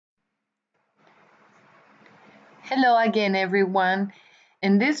Hello again, everyone.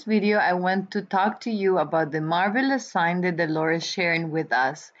 In this video, I want to talk to you about the marvelous sign that the Lord is sharing with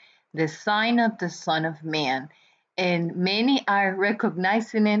us, the sign of the Son of Man. And many are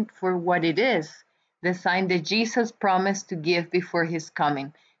recognizing it for what it is, the sign that Jesus promised to give before his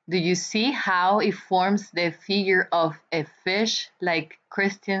coming. Do you see how it forms the figure of a fish, like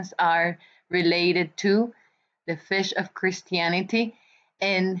Christians are related to the fish of Christianity?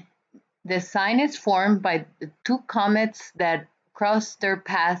 And the sign is formed by the two comets that cross their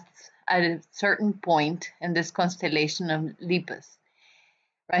paths at a certain point in this constellation of Lepus.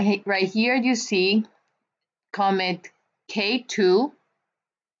 Right here you see comet K2,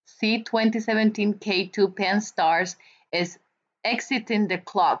 C2017 K2 Pan-STARRS is exiting the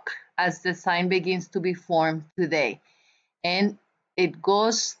clock as the sign begins to be formed today. And it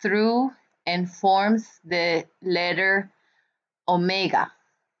goes through and forms the letter Omega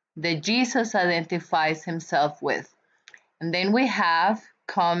that Jesus identifies himself with. And then we have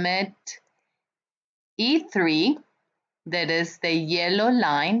comet E3, that is the yellow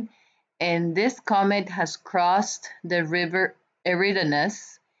line, and this comet has crossed the river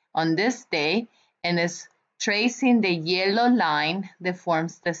Eridanus on this day and is tracing the yellow line that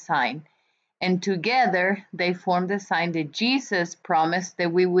forms the sign. And together they form the sign that Jesus promised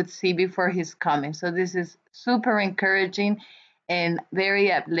that we would see before his coming. So this is super encouraging and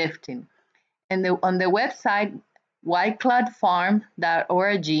very uplifting. And on the website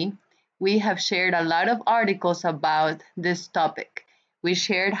whitecloudfarm.org, we have shared a lot of articles about this topic. We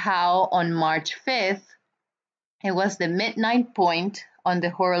shared how on March 5th, it was the midnight point on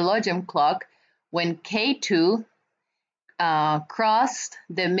the horologium clock when K2 crossed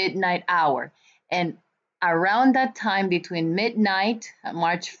the midnight hour. And around that time, between midnight,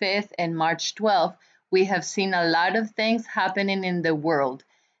 March 5th, and March 12th, we have seen a lot of things happening in the world,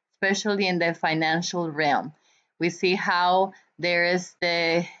 especially in the financial realm. We see how there is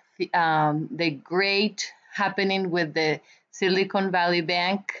the great happening with the Silicon Valley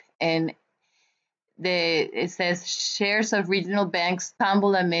Bank, and it says shares of regional banks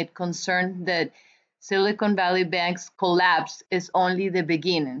tumble amid concern that Silicon Valley Bank's collapse is only the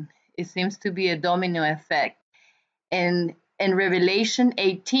beginning. It seems to be a domino effect. And in Revelation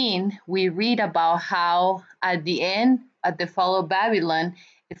 18, we read about how at the end, at the fall of Babylon,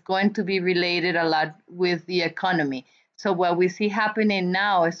 it's going to be related a lot with the economy. So what we see happening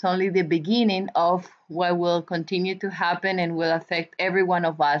now is only the beginning of what will continue to happen and will affect every one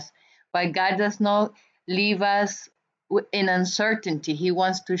of us. But God does not leave us in uncertainty. He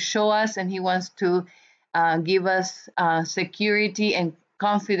wants to show us, and he wants to give us security and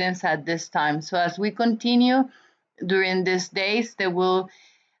confidence at this time. So as we continue during these days that will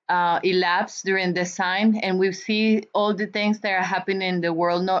elapse during the sign, and we see all the things that are happening in the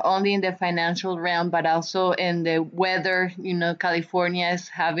world, not only in the financial realm, but also in the weather. California is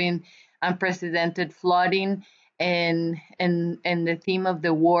having unprecedented flooding, and the theme of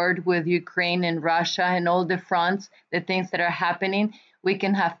the war with Ukraine and Russia and all the fronts, the things that are happening, we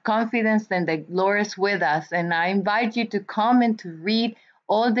can have confidence that the Lord is with us. And I invite you to come and to read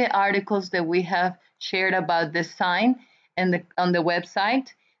all the articles that we have shared about this sign and on the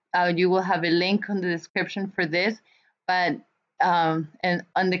website. You will have a link on the description for this. But and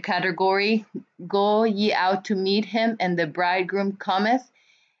on the category, go ye out to meet him, and the bridegroom cometh.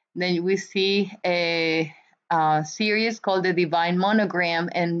 Then we see a series called the Divine Monogram,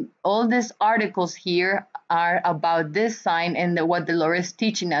 and all these articles here are about this sign and what the Lord is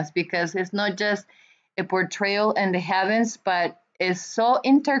teaching us, because it's not just a portrayal in the heavens, but is so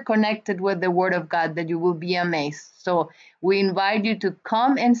interconnected with the Word of God that you will be amazed. So we invite you to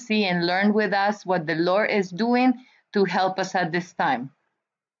come and see and learn with us what the Lord is doing to help us at this time.